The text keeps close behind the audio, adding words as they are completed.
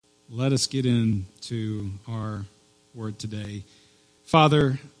Let us get into our word today.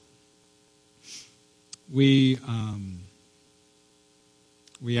 Father, we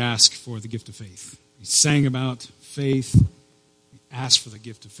ask for the gift of faith. We sang about faith. We ask for the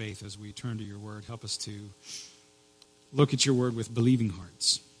gift of faith as we turn to your word. Help us to look at your word with believing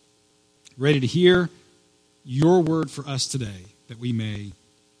hearts, ready to hear your word for us today, that we may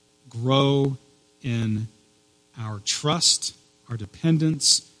grow in our trust, our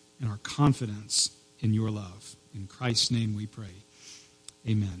dependence, and our confidence in your love. In Christ's name we pray.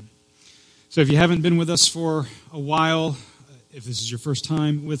 Amen. So if you haven't been with us for a while, if this is your first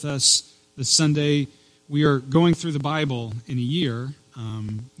time with us this Sunday, we are going through the Bible in a year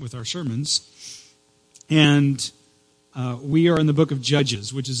with our sermons. And we are in the book of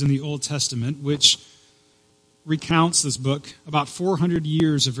Judges, which is in the Old Testament, which recounts this book about 400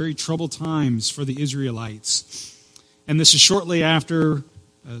 years of very troubled times for the Israelites. And this is shortly after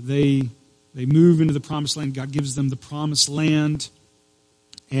they move into the promised land. God gives them the promised land.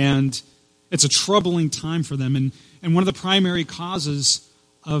 And it's a troubling time for them. And one of the primary causes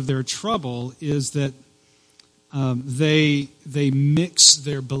of their trouble is that they mix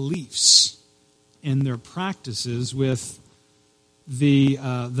their beliefs and their practices with the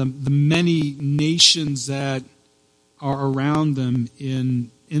many nations that are around them in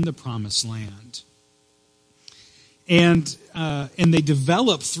the promised land. And they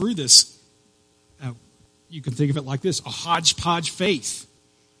develop through this, you can think of it like this, a hodgepodge faith.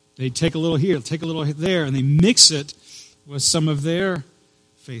 They take a little here, take a little there, and they mix it with some of their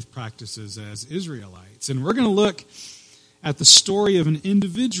faith practices as Israelites. And we're going to look at the story of an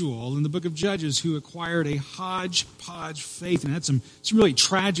individual in the book of Judges who acquired a hodgepodge faith and had some really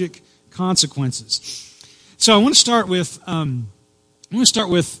tragic consequences. So I want to start with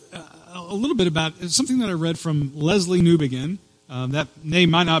a little bit about something that I read from Leslie Newbigin. That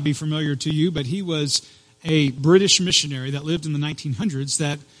name might not be familiar to you, but he was a British missionary that lived in the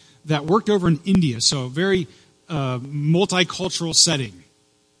 1900s that worked over in India. So a very multicultural setting,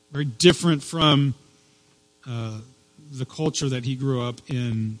 very different from the culture that he grew up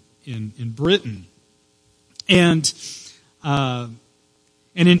in Britain. And in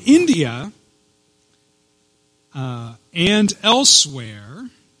India and elsewhere,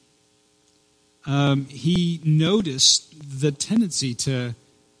 he noticed the tendency to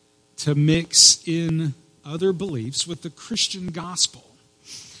mix in other beliefs with the Christian gospel.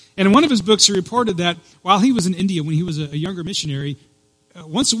 And in one of his books, he reported that while he was in India, when he was a younger missionary,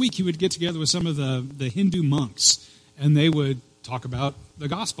 once a week he would get together with some of the Hindu monks, and they would talk about the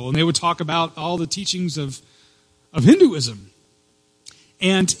gospel, and they would talk about all the teachings of Hinduism.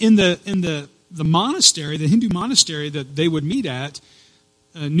 And in the monastery, the Hindu monastery that they would meet at,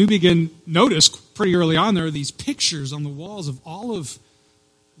 Newbigin noticed pretty early on there are these pictures on the walls of all of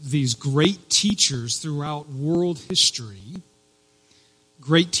these great teachers throughout world history,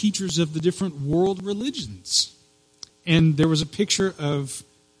 great teachers of the different world religions. And there was a picture of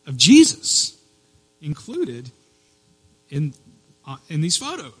Jesus included in these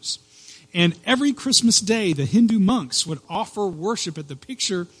photos. And every Christmas day, the Hindu monks would offer worship at the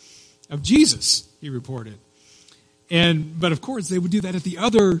picture of Jesus, he reported. But of course, they would do that at the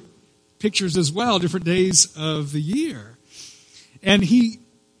other pictures as well, different days of the year. And he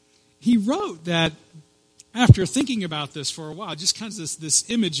wrote that after thinking about this for a while, just kind of this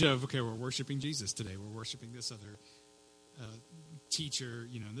image of, okay, we're worshiping Jesus today, we're worshiping this other teacher,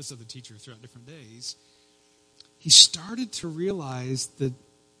 this other teacher throughout different days. He started to realize the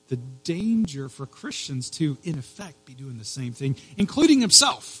danger for Christians to, in effect, be doing the same thing, including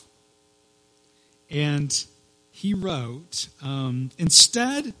himself. And he wrote,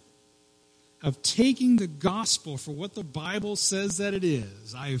 instead of taking the gospel for what the Bible says that it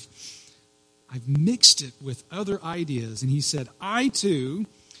is, I've mixed it with other ideas. And he said, I too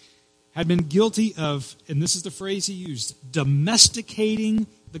had been guilty of, and this is the phrase he used, domesticating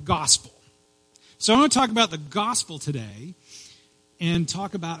the gospel. So I want to talk about the gospel today and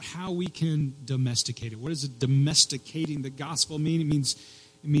talk about how we can domesticate it. What does domesticating the gospel mean? It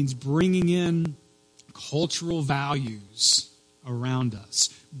means bringing in cultural values around us,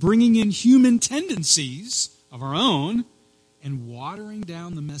 bringing in human tendencies of our own, and watering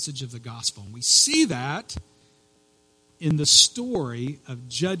down the message of the gospel. And we see that in the story of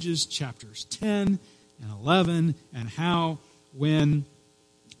Judges chapters 10 and 11, and how when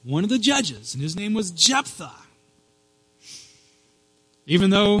one of the judges, and his name was Jephthah,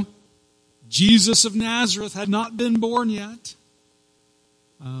 even though Jesus of Nazareth had not been born yet,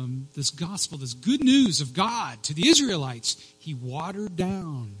 this gospel, this good news of God to the Israelites, he watered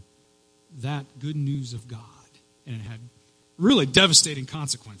down that good news of God. And it had really devastating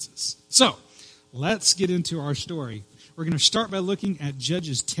consequences. So, let's get into our story. We're going to start by looking at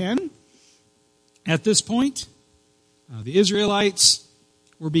Judges 10. At this point, the Israelites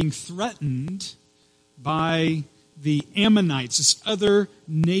were being threatened by the Ammonites, this other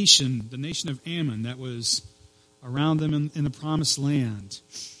nation, the nation of Ammon that was around them in the promised land.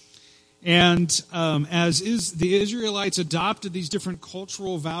 And the Israelites adopted these different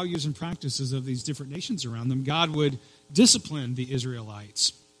cultural values and practices of these different nations around them, God would discipline the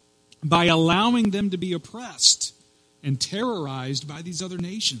Israelites by allowing them to be oppressed and terrorized by these other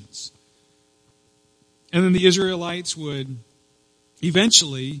nations. And then the Israelites would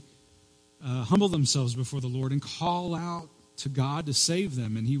eventually humble themselves before the Lord and call out to God to save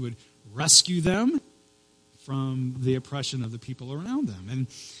them, and He would rescue them from the oppression of the people around them.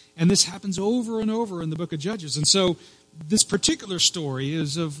 And this happens over and over in the book of Judges. And so this particular story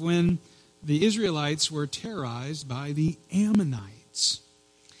is of when the Israelites were terrorized by the Ammonites.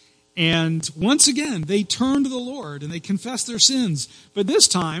 And once again, they turned to the Lord and they confessed their sins. But this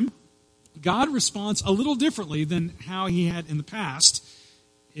time, God responds a little differently than how He had in the past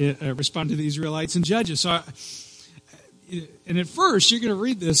responded to the Israelites in Judges. And at first, you're going to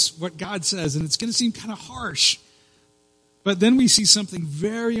read this, what God says, and it's going to seem kind of harsh. But then we see something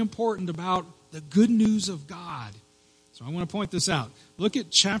very important about the good news of God. So I want to point this out. Look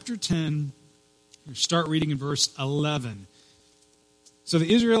at chapter 10. Start reading in verse 11. So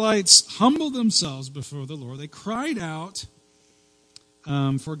the Israelites humbled themselves before the Lord. They cried out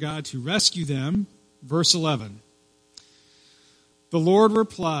for God to rescue them. Verse 11. The Lord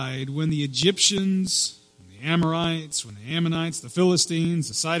replied, when the Egyptians, the Amorites, when the Ammonites, the Philistines,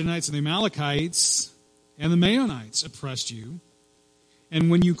 the Sidonites, and the Amalekites, and the Maonites oppressed you, and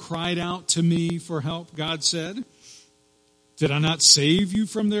when you cried out to me for help, God said, did I not save you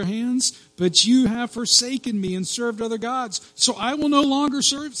from their hands? But you have forsaken me and served other gods, so I will no longer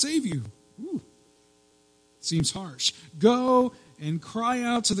save you. Ooh, seems harsh. Go and cry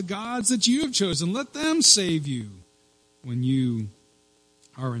out to the gods that you have chosen. Let them save you when you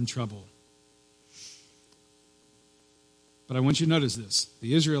are in trouble. But I want you to notice this.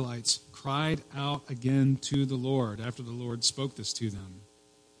 The Israelites cried out again to the Lord after the Lord spoke this to them.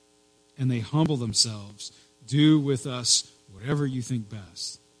 And they humble themselves. Do with us whatever you think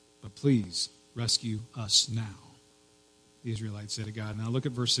best. But please rescue us now. The Israelites said to God. Now look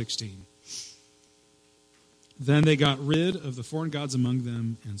at verse 16. Then they got rid of the foreign gods among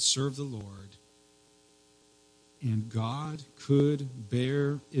them and served the Lord. And God could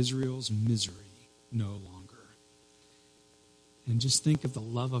bear Israel's misery no longer. And just think of the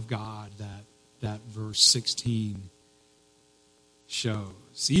love of God that verse 16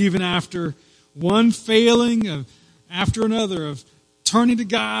 shows. Even after one failing after another of turning to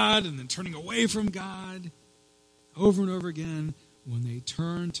God and then turning away from God, over and over again, when they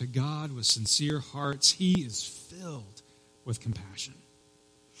turn to God with sincere hearts, He is filled with compassion.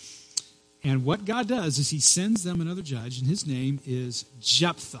 And what God does is He sends them another judge, and his name is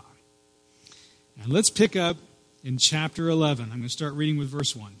Jephthah. And let's pick up in chapter 11. I'm going to start reading with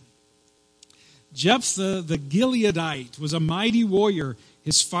verse 1. Jephthah the Gileadite was a mighty warrior.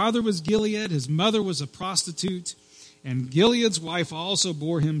 His father was Gilead, his mother was a prostitute, and Gilead's wife also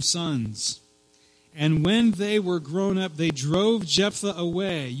bore him sons. And when they were grown up, they drove Jephthah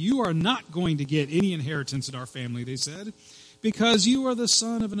away. You are not going to get any inheritance in our family, they said, because you are the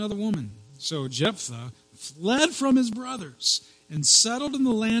son of another woman. So Jephthah fled from his brothers and settled in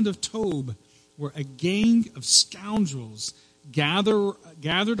the land of Tob, where a gang of scoundrels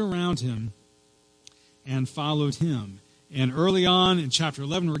gathered around him and followed him. And early on in chapter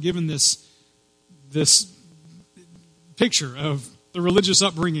 11, we're given this picture of the religious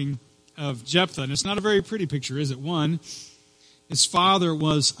upbringing of Jephthah. And it's not a very pretty picture, is it? One, his father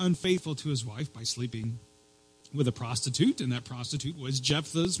was unfaithful to his wife by sleeping with a prostitute, and that prostitute was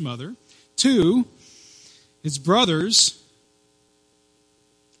Jephthah's mother. Two, his brothers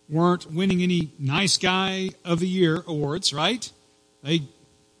weren't winning any nice guy of the year awards, right? They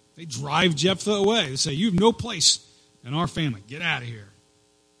drive Jephthah away. They say, you have no place in our family. Get out of here.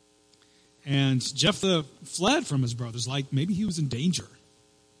 And Jephthah fled from his brothers like maybe he was in danger.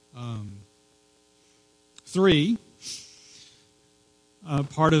 Three,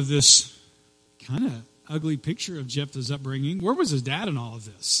 part of this kind of ugly picture of Jephthah's upbringing. Where was his dad in all of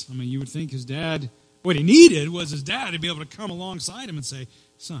this? I mean, you would think his dad, what he needed was his dad to be able to come alongside him and say,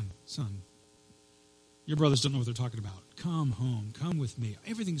 son, your brothers don't know what they're talking about. Come home. Come with me.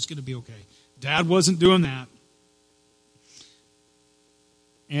 Everything's going to be okay. Dad wasn't doing that.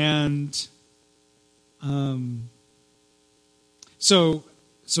 And so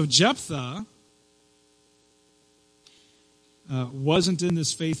Jephthah wasn't in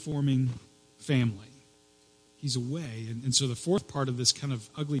this faith-forming family. He's away. And so the fourth part of this kind of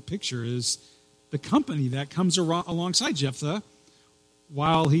ugly picture is the company that comes alongside Jephthah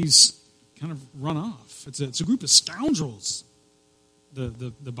while he's kind of run off. It's a group of scoundrels,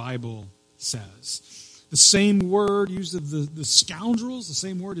 the Bible says. The same word used of the scoundrels, the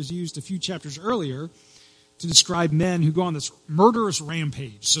same word is used a few chapters earlier to describe men who go on this murderous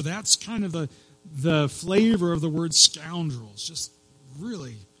rampage. So that's kind of the flavor of the word scoundrels. Just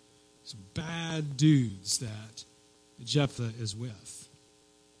really some bad dudes that Jephthah is with.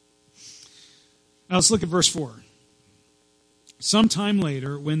 Now let's look at verse 4. Sometime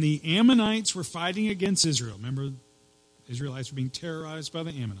later, when the Ammonites were fighting against Israel, remember, Israelites were being terrorized by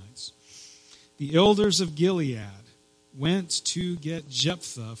the Ammonites, the elders of Gilead went to get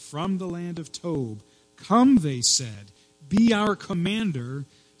Jephthah from the land of Tob. Come, they said, be our commander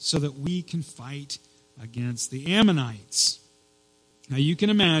so that we can fight against the Ammonites. Now you can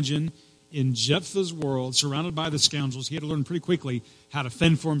imagine, in Jephthah's world, surrounded by the scoundrels, he had to learn pretty quickly how to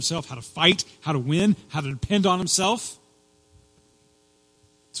fend for himself, how to fight, how to win, how to depend on himself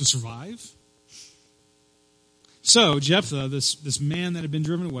to survive. So Jephthah, this man that had been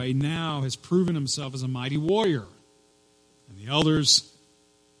driven away, now has proven himself as a mighty warrior. And the elders,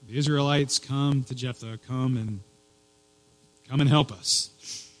 the Israelites, come to Jephthah, come and help us.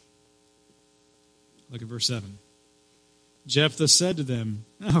 Look at verse 7. Jephthah said to them,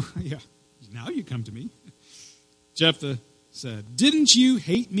 oh, yeah, now you come to me. Jephthah said, didn't you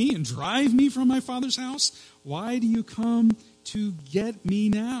hate me and drive me from my father's house? Why do you come to get me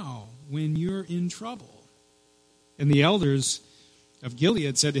now when you're in trouble? And the elders of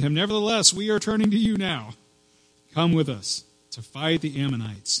Gilead said to him, nevertheless, we are turning to you now. Come with us to fight the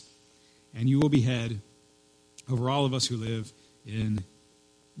Ammonites, and you will be head over all of us who live in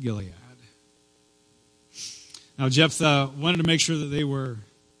Gilead. Now, Jephthah wanted to make sure that they were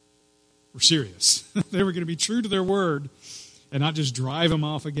serious. They were going to be true to their word and not just drive them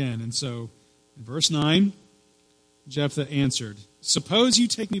off again. And so, in verse 9, Jephthah answered, suppose you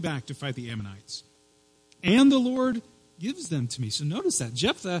take me back to fight the Ammonites, and the Lord gives them to me. So notice that.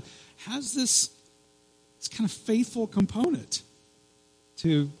 Jephthah has this kind of faithful component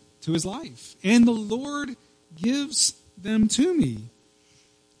to his life. And the Lord gives them to me.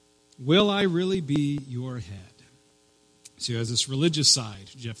 Will I really be your head? So he has this religious side,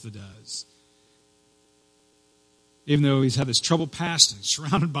 Jephthah does. Even though he's had this troubled past and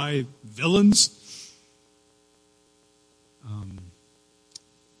surrounded by villains,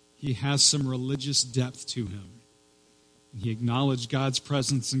 he has some religious depth to him. And he acknowledged God's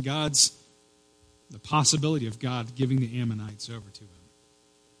presence and the possibility of God giving the Ammonites over to him.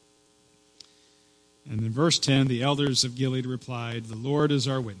 And in verse 10, the elders of Gilead replied, the Lord is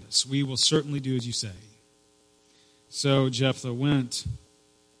our witness. We will certainly do as you say. So Jephthah went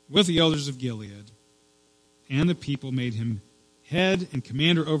with the elders of Gilead, and the people made him head and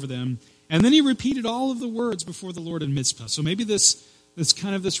commander over them. And then he repeated all of the words before the Lord in Mizpah. So maybe this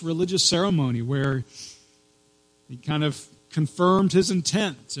religious ceremony where he kind of confirmed his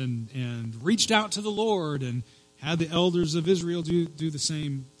intent and reached out to the Lord and had the elders of Israel do the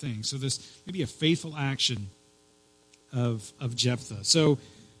same thing. So this maybe a faithful action of Jephthah. So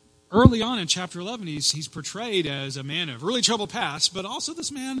early on in chapter 11, he's portrayed as a man of really troubled past, but also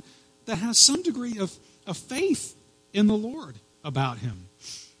this man that has some degree of faith in the Lord about him.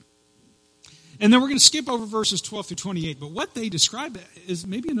 And then we're going to skip over verses 12 through 28, but what they describe is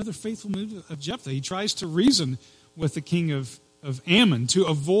maybe another faithful move of Jephthah. He tries to reason with the king of Ammon to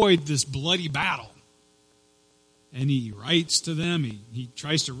avoid this bloody battle. And he writes to them, he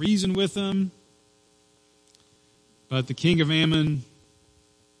tries to reason with them, but the king of Ammon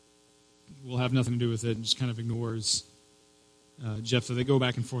will have nothing to do with it and just kind of ignores Jephthah. They go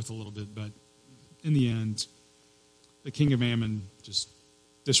back and forth a little bit, but in the end, the king of Ammon just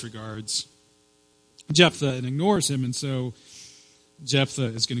disregards Jephthah and ignores him, and so Jephthah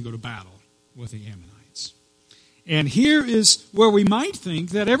is going to go to battle with the Ammonites. And here is where we might think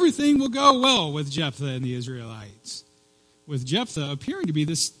that everything will go well with Jephthah and the Israelites, with Jephthah appearing to be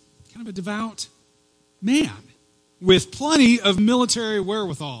this kind of a devout man with plenty of military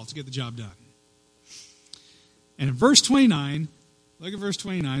wherewithal to get the job done. And in verse 29, look at verse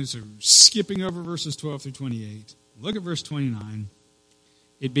 29, so skipping over verses 12 through 28. Look at verse 29.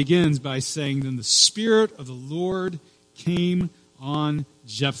 It begins by saying, then the Spirit of the Lord came on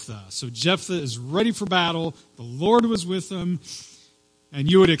Jephthah. So Jephthah is ready for battle. The Lord was with him.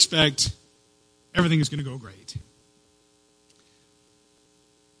 And you would expect everything is going to go great.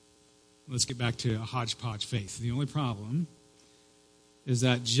 Let's get back to a hodgepodge faith. The only problem is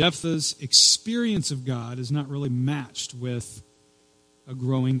that Jephthah's experience of God is not really matched with a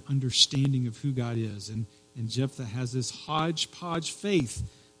growing understanding of who God is. And Jephthah has this hodgepodge faith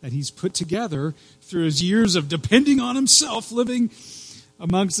that he's put together through his years of depending on himself, living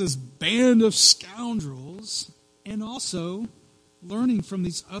amongst this band of scoundrels, and also learning from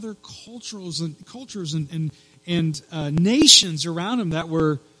these other cultures and nations around him that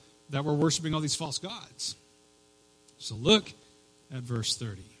were worshiping all these false gods. So look at verse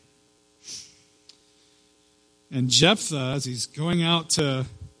 30. And Jephthah, as he's going out to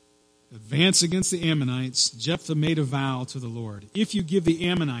advance against the Ammonites, Jephthah made a vow to the Lord. If you give the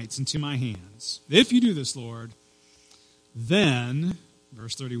Ammonites into my hands, if you do this, Lord, then,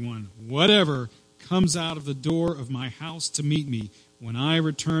 verse 31, whatever comes out of the door of my house to meet me when I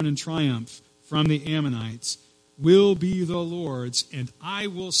return in triumph from the Ammonites will be the Lord's, and I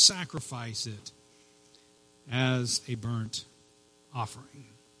will sacrifice it as a burnt offering.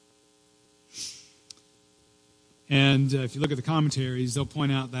 And if you look at the commentaries, they'll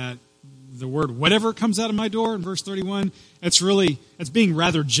point out that the word whatever comes out of my door in verse 31, that's being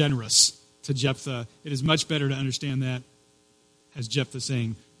rather generous to Jephthah. It is much better to understand that as Jephthah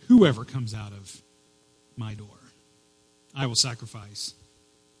saying, whoever comes out of my door, I will sacrifice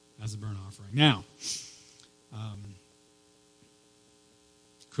as a burnt offering. Now,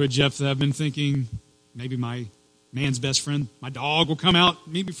 could Jephthah have been thinking, maybe my man's best friend, my dog, will come out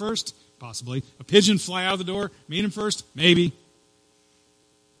and meet me first? Possibly. A pigeon fly out of the door, meet him first? Maybe.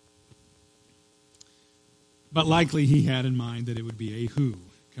 But likely he had in mind that it would be a who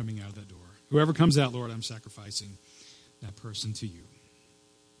coming out of that door. Whoever comes out, Lord, I'm sacrificing that person to you.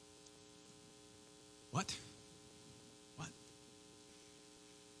 What?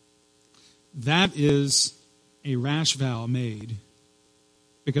 That is a rash vow made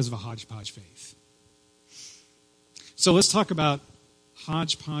because of a hodgepodge faith. So let's talk about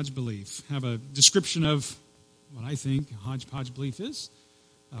hodgepodge belief. Have a description of what I think hodgepodge belief is.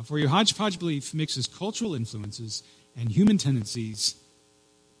 For you, hodgepodge belief mixes cultural influences and human tendencies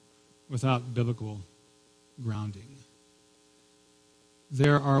without biblical grounding.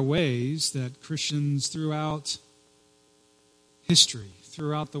 There are ways that Christians throughout history,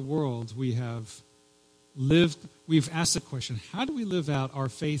 throughout the world, we've asked the question, how do we live out our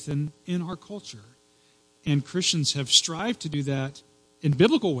faith in our culture? And Christians have strived to do that in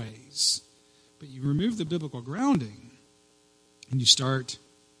biblical ways. But you remove the biblical grounding and you start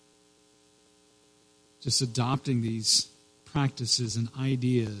just adopting these practices and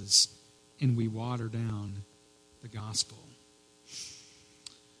ideas, and we water down the gospel.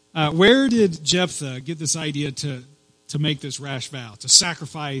 Where did Jephthah get this idea to make this rash vow, to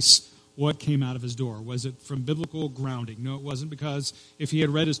sacrifice what came out of his door? Was it from biblical grounding? No, it wasn't, because if he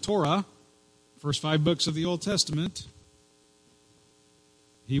had read his Torah, first 5 books of the Old Testament,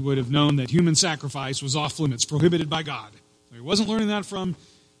 he would have known that human sacrifice was off limits, prohibited by God. So he wasn't learning that from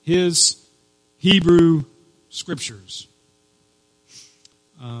his Hebrew scriptures.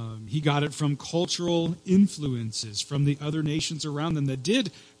 He got it from cultural influences from the other nations around them that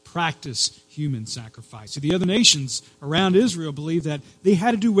did practice human sacrifice. So the other nations around Israel believed that they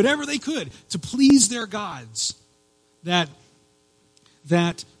had to do whatever they could to please their gods. That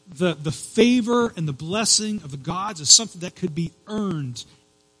the favor and the blessing of the gods is something that could be earned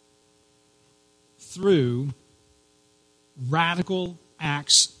through radical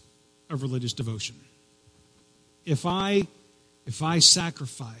acts of religious devotion. If I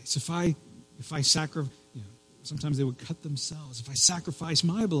sacrifice, sometimes they would cut themselves. If I sacrifice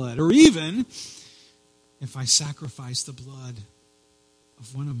my blood, or even if I sacrifice the blood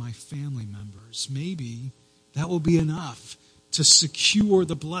of one of my family members, maybe that will be enough to secure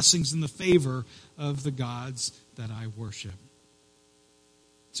the blessings and the favor of the gods that I worship.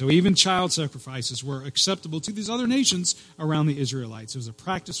 So even child sacrifices were acceptable to these other nations around the Israelites. It was a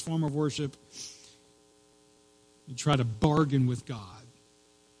practiced form of worship. You try to bargain with God,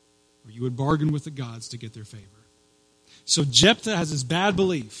 or you would bargain with the gods to get their favor. So Jephthah has this bad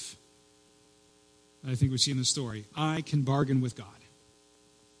belief, I think we see in the story, I can bargain with God.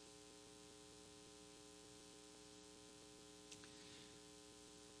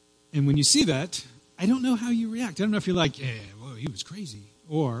 And when you see that, I don't know how you react. I don't know if you're like, yeah, whoa, he was crazy.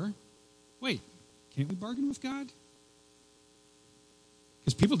 Or, wait, can't we bargain with God?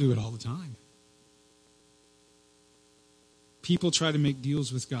 Because people do it all the time. People try to make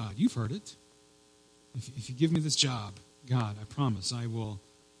deals with God. You've heard it. If you give me this job, God, I promise I will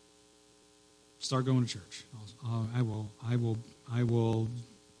start going to church. I will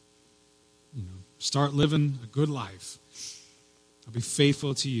start living a good life. I'll be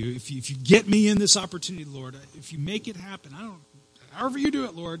faithful to you. If you get me in this opportunity, Lord, if you make it happen, however you do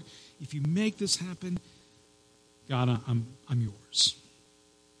it, Lord, if you make this happen, God, I'm yours.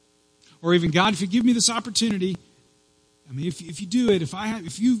 Or even, God, if you give me this opportunity, I mean, if you do it,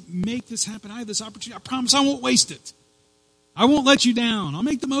 if you make this happen, I have this opportunity, I promise I won't waste it. I won't let you down. I'll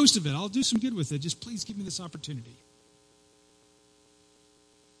make the most of it. I'll do some good with it. Just please give me this opportunity.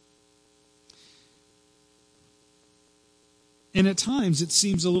 And at times it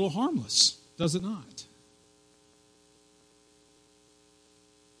seems a little harmless, does it not?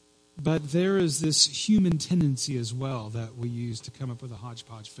 But there is this human tendency as well that we use to come up with a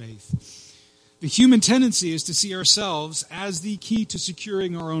hodgepodge faith. The human tendency is to see ourselves as the key to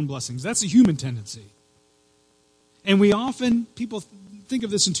securing our own blessings. That's a human tendency. And people think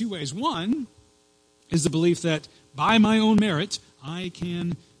of this in two ways. One is the belief that by my own merit, I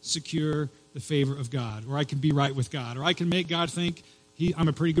can secure the favor of God, or I can be right with God, or I can make God think I'm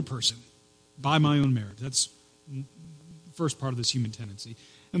a pretty good person by my own merit. That's the first part of this human tendency.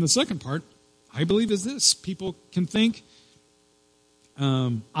 And the second part, I believe, is this. People can think,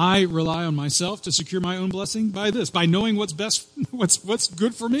 I rely on myself to secure my own blessing by knowing what's best, what's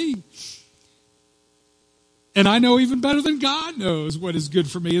good for me. And I know even better than God knows what is good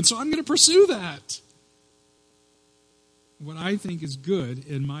for me, and so I'm going to pursue that. What I think is good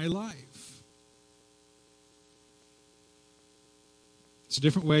in my life. So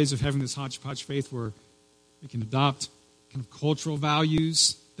different ways of having this hodgepodge faith where we can adopt kind of cultural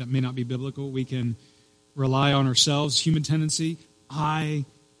values that may not be biblical. We can rely on ourselves, human tendency. I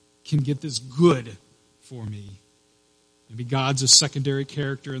can get this good for me. Maybe God's a secondary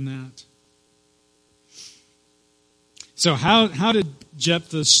character in that. So how did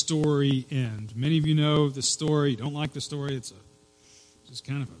Jephthah's story end? Many of you know the story. You don't like the story. It's just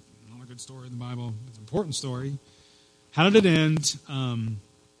kind of not a good story in the Bible. It's an important story. How did it end?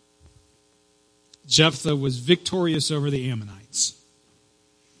 Jephthah was victorious over the Ammonites.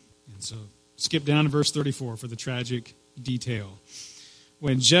 And so skip down to verse 34 for the tragic detail.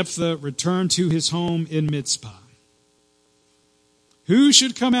 When Jephthah returned to his home in Mizpah, who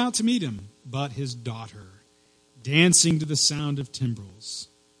should come out to meet him but his daughter, dancing to the sound of timbrels?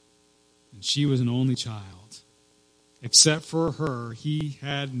 And she was an only child. Except for her, he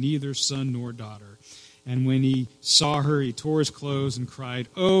had neither son nor daughter. And when he saw her, he tore his clothes and cried,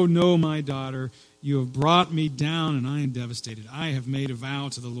 "Oh, no, my daughter, you have brought me down, and I am devastated. I have made a vow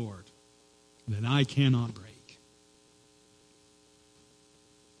to the Lord that I cannot break."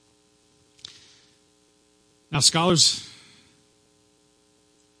 Now, scholars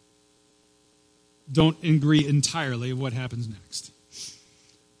don't agree entirely of what happens next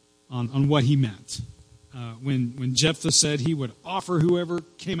on what he meant. When Jephthah said he would offer whoever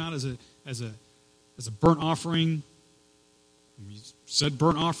came out as a burnt offering, he said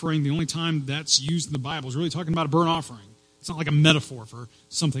burnt offering. The only time that's used in the Bible is really talking about a burnt offering. It's not like a metaphor for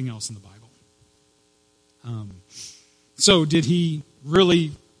something else in the Bible. So did he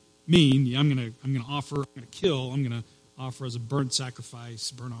really mean, I'm going to offer, I'm going to kill, I'm going to offer as a burnt sacrifice,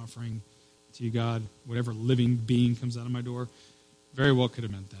 burnt offering to you, God, whatever living being comes out of my door? Very well could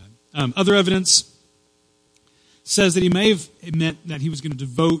have meant that. Other evidence says that he may have meant that he was going to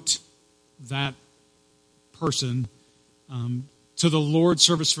devote that person to the Lord's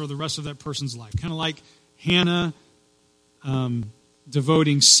service for the rest of that person's life. Kind of like Hannah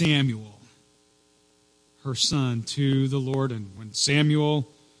devoting Samuel, her son, to the Lord. And when Samuel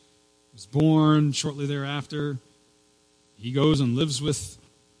was born, shortly thereafter, he goes and lives with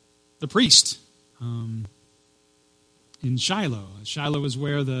the priest in Shiloh. Shiloh is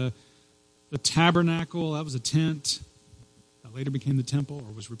where the tabernacle, that was a tent, that later became the temple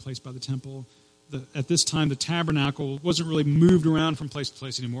or was replaced by the temple. At this time, the tabernacle wasn't really moved around from place to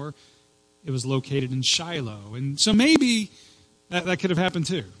place anymore. It was located in Shiloh. And so maybe that could have happened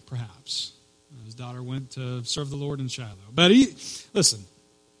too, perhaps. His daughter went to serve the Lord in Shiloh. But listen,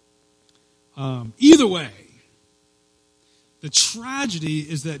 either way, the tragedy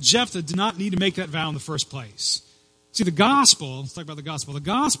is that Jephthah did not need to make that vow in the first place. See, the gospel, let's talk about the gospel. The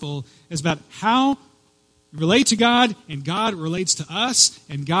gospel is about how we relate to God, and God relates to us,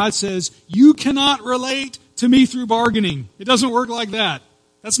 and God says, you cannot relate to me through bargaining. It doesn't work like that.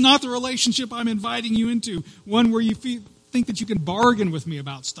 That's not the relationship I'm inviting you into, one where you think that you can bargain with me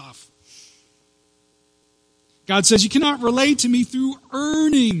about stuff. God says, you cannot relate to me through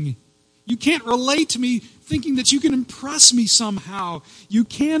earning. You can't relate to me thinking that you can impress me somehow. You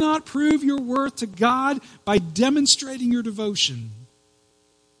cannot prove your worth to God by demonstrating your devotion.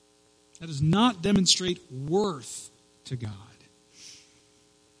 That does not demonstrate worth to God.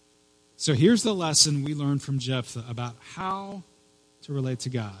 So here's the lesson we learned from Jephthah about how to relate to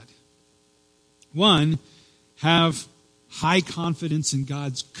God. One, have high confidence in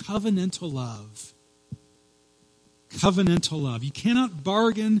God's covenantal love. Covenantal love. You cannot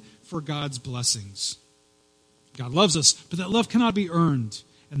bargain for God's blessings. God loves us, but that love cannot be earned.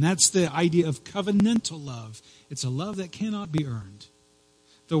 And that's the idea of covenantal love. It's a love that cannot be earned.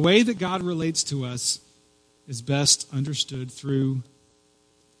 The way that God relates to us is best understood through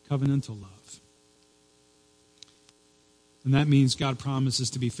covenantal love. And that means God promises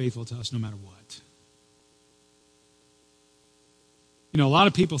to be faithful to us no matter what. You know, a lot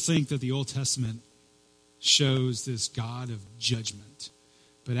of people think that the Old Testament shows this God of judgment.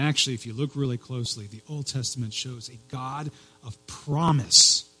 But actually, if you look really closely, the Old Testament shows a God of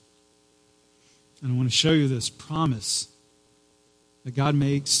promise. And I want to show you this promise that God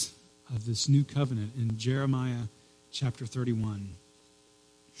makes of this new covenant in Jeremiah chapter 31.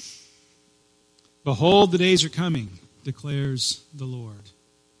 Behold, the days are coming, declares the Lord,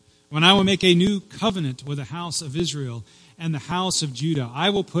 when I will make a new covenant with the house of Israel and the house of Judah. I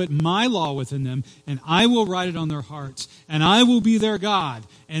will put my law within them, and I will write it on their hearts, and I will be their God,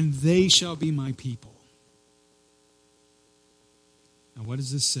 and they shall be my people. Now, what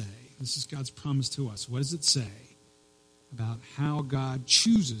does this say? This is God's promise to us. What does it say about how God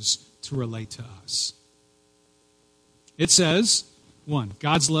chooses to relate to us? It says, 1,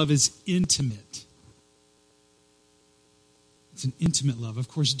 God's love is intimate. It's an intimate love. Of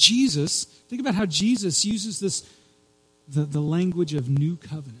course, Jesus, think about how Jesus uses this, the language of new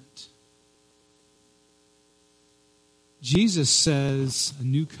covenant. Jesus says, a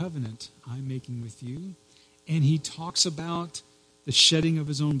new covenant I'm making with you. And he talks about the shedding of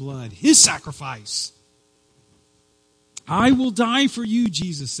his own blood, his sacrifice. I will die for you,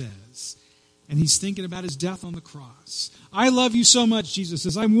 Jesus says. And he's thinking about his death on the cross. I love you so much, Jesus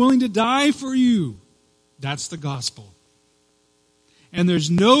says, I'm willing to die for you. That's the gospel. And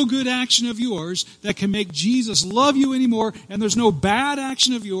there's no good action of yours that can make Jesus love you anymore, and there's no bad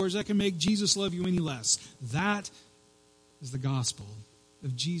action of yours that can make Jesus love you any less. That is the gospel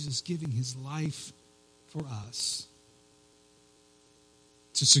of Jesus giving his life for us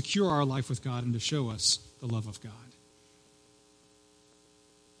to secure our life with God and to show us the love of God.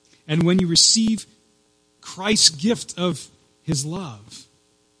 And when you receive Christ's gift of his love,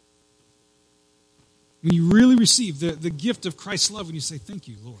 when you really receive the gift of Christ's love, when you say, thank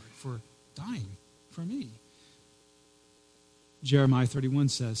you, Lord, for dying for me. Jeremiah 31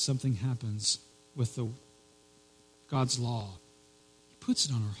 says something happens with God's law. He puts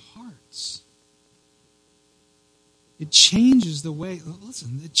it on our hearts. It changes the way,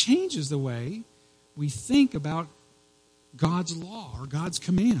 it changes the way we think about God's law or God's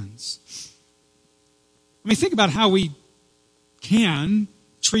commands. I mean, think about how we can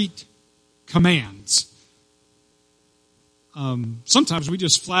treat commands. Sometimes we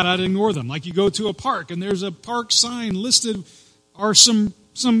just flat out ignore them. Like you go to a park and there's a park sign listed are some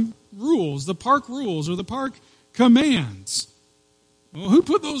rules, the park rules or the park commands. Well, who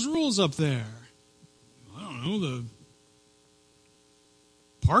put those rules up there? I don't know, the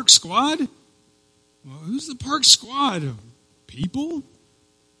park squad? Well, who's the park squad? People?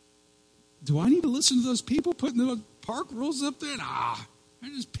 Do I need to listen to those people putting the park rules up there? Nah,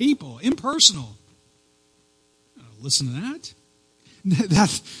 they're just people, impersonal. I don't listen to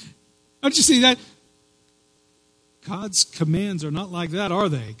that. Don't you see that? God's commands are not like that, are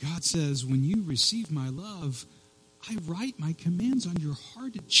they? God says, when you receive my love, I write my commands on your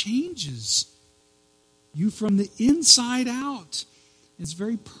heart. It changes you from the inside out. It's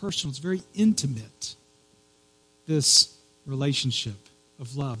very personal. It's very intimate. This relationship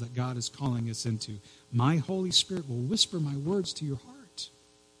of love that God is calling us into. My Holy Spirit will whisper my words to your heart.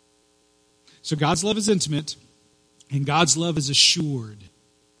 So God's love is intimate, and God's love is assured.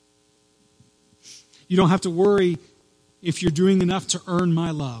 You don't have to worry if you're doing enough to earn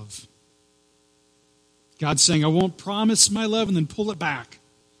my love. God's saying, I won't promise my love and then pull it back.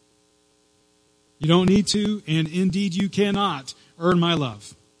 You don't need to, and indeed you cannot earn my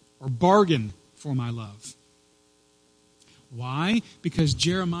love or bargain for my love. Why? Because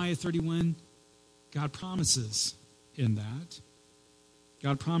Jeremiah 31, God promises in that.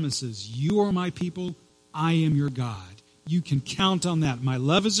 God promises, you are my people, I am your God. You can count on that. My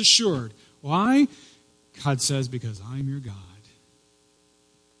love is assured. Why? God says, because I'm your God.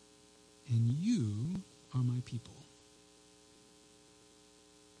 And you are my people.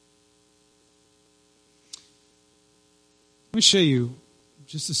 Let me show you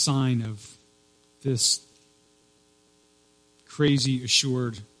just a sign of this crazy,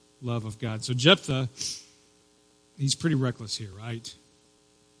 assured love of God. So Jephthah, he's pretty reckless here, right?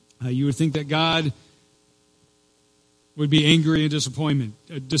 You would think that God would be angry and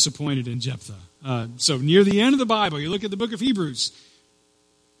disappointed in Jephthah. So near the end of the Bible, you look at the book of Hebrews,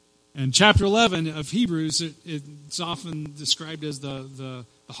 and chapter 11 of Hebrews, it's often described as the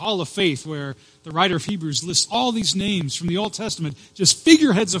hall of faith, where the writer of Hebrews lists all these names from the Old Testament, just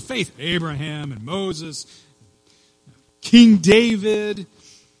figureheads of faith, Abraham and Moses, King David,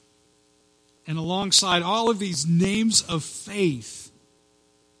 and alongside all of these names of faith,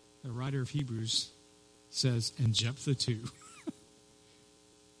 the writer of Hebrews says, and Jephthah too.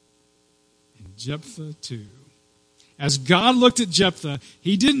 And Jephthah too. As God looked at Jephthah,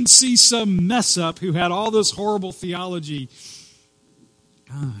 he didn't see some mess up who had all this horrible theology.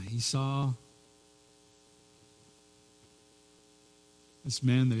 He saw this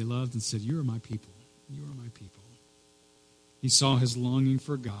man that he loved and said, you are my people. You are my people. He saw his longing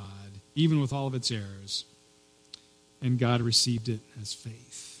for God, even with all of its errors, and God received it as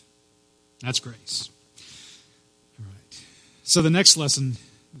faith. That's grace. All right. So the next lesson,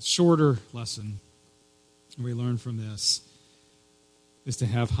 the shorter lesson we learn from this, is to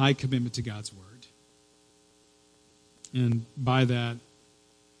have high commitment to God's Word. And by that,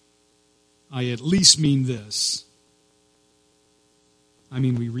 I at least mean this. I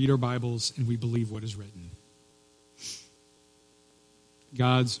mean, we read our Bibles and we believe what is written.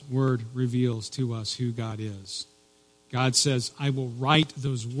 God's Word reveals to us who God is. God says, I will write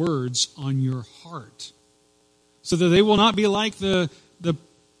those words on your heart so that they will not be like the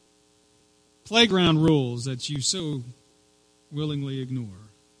playground rules that you so willingly ignore.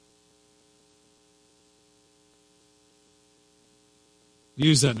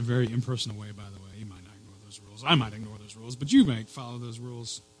 Use that in a very impersonal way, by the way. You might not ignore those rules. I might ignore those rules, but you might follow those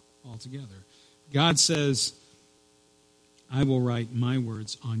rules altogether. God says, I will write my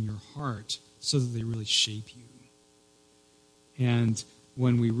words on your heart so that they really shape you. And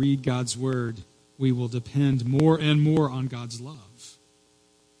when we read God's Word, we will depend more and more on God's love.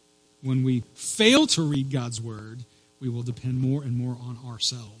 When we fail to read God's Word, we will depend more and more on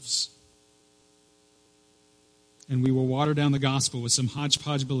ourselves. And we will water down the gospel with some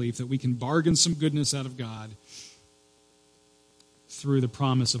hodgepodge belief that we can bargain some goodness out of God through the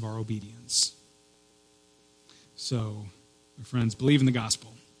promise of our obedience. So, my friends, believe in the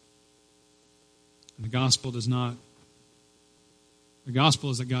gospel. And the gospel is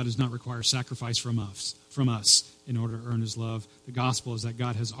that God does not require sacrifice from us in order to earn His love. The gospel is that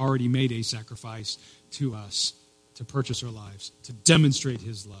God has already made a sacrifice to us to purchase our lives, to demonstrate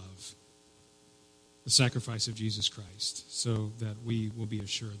His love. The sacrifice of Jesus Christ, so that we will be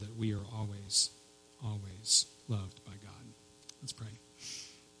assured that we are always, always loved by God. Let's pray.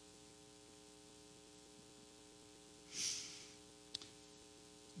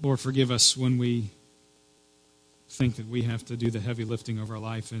 Lord, forgive us when we think that we have to do the heavy lifting of our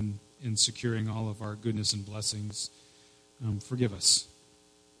life in securing all of our goodness and blessings. Forgive us.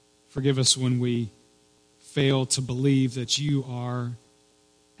 Forgive us when we fail to believe that you are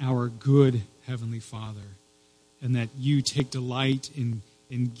our good Heavenly Father and that you take delight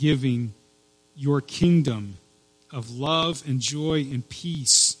in giving your kingdom of love and joy and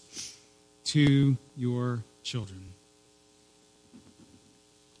peace to your children.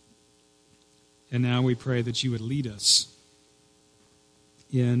 And now we pray that you would lead us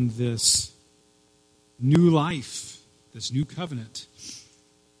in this new life, this new covenant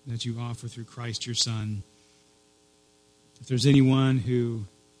that you offer through Christ your Son. If there's anyone who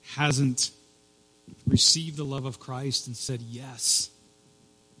hasn't received the love of Christ and said yes,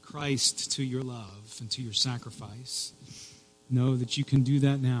 Christ, to your love and to your sacrifice, know that you can do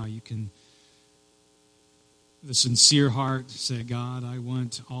that now. You can, with a sincere heart, say, God, I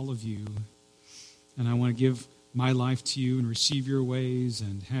want all of you. And I want to give my life to you and receive your ways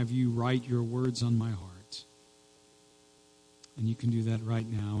and have you write your words on my heart. And you can do that right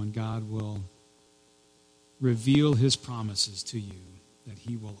now, and God will reveal His promises to you, that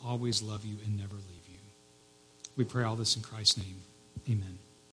He will always love you and never leave you. We pray all this in Christ's name. Amen.